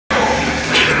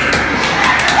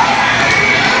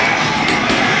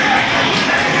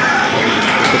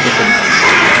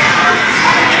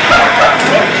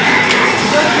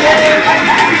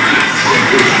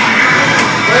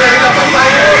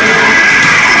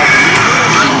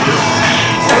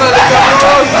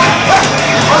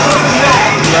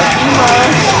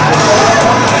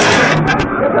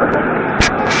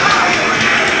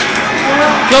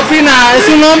opina? ¿Es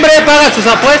un hombre, paga sus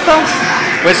apuestas?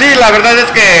 Pues sí, la verdad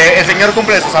es que el señor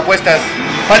cumple sus apuestas.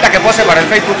 Falta que pose para el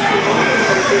Facebook.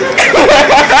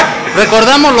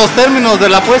 ¿Recordamos los términos de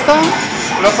la apuesta?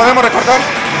 ¿Los podemos recordar?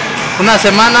 Una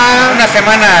semana en el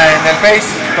Face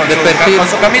con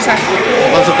su camisa.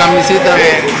 Con su camisita. Sí.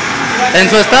 En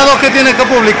su estado, ¿qué tiene que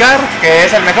publicar? Que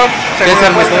es el mejor. Que es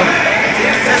el mejor.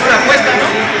 Es una apuesta, ¿no?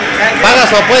 Paga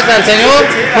su apuesta el señor.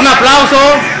 Un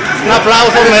aplauso,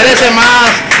 merece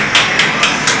más.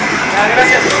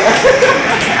 Gracias.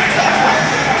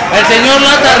 El señor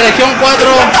Lata, región 4,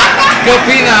 ¿qué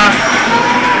opina?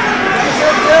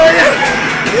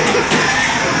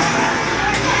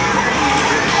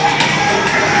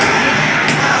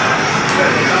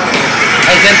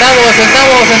 El centavo,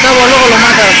 luego lo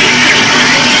matas.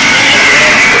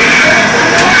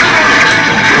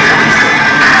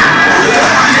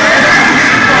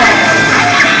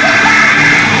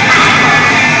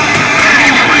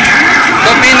 ¿Qué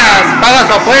opinas? ¿Paga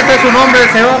su apuesta? ¿Es un hombre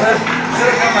el señor?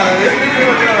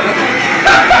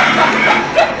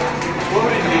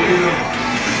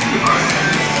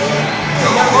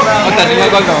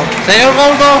 Señor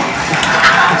Goldo,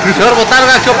 señor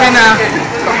Botarga, ¿qué opina?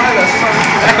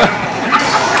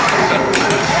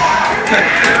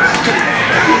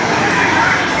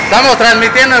 Estamos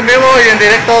transmitiendo en vivo y en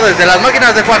directo desde las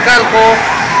máquinas de Coacalco,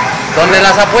 donde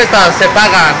las apuestas se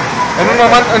pagan.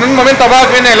 En un momento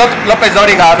más viene López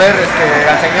Dóriga a ver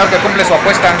al señor que cumple su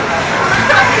apuesta.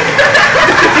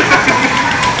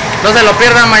 No se lo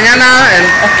pierdan mañana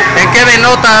en qué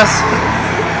Notas.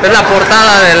 Es la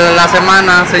portada de la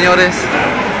semana, señores.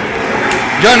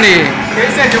 Jonny. ¿Qué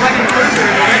dice Giovanni?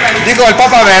 Digo, el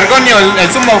Papa Bergoglio,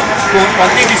 el sumo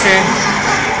pontífice,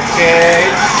 que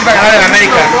iba a ganar en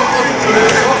América.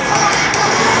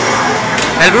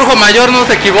 El brujo mayor no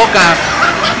se equivoca.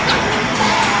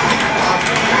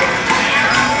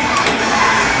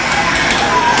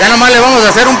 Ya nomás le vamos a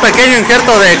hacer un pequeño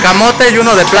injerto de camote y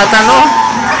uno de plátano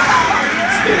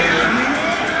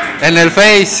en el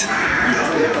Face.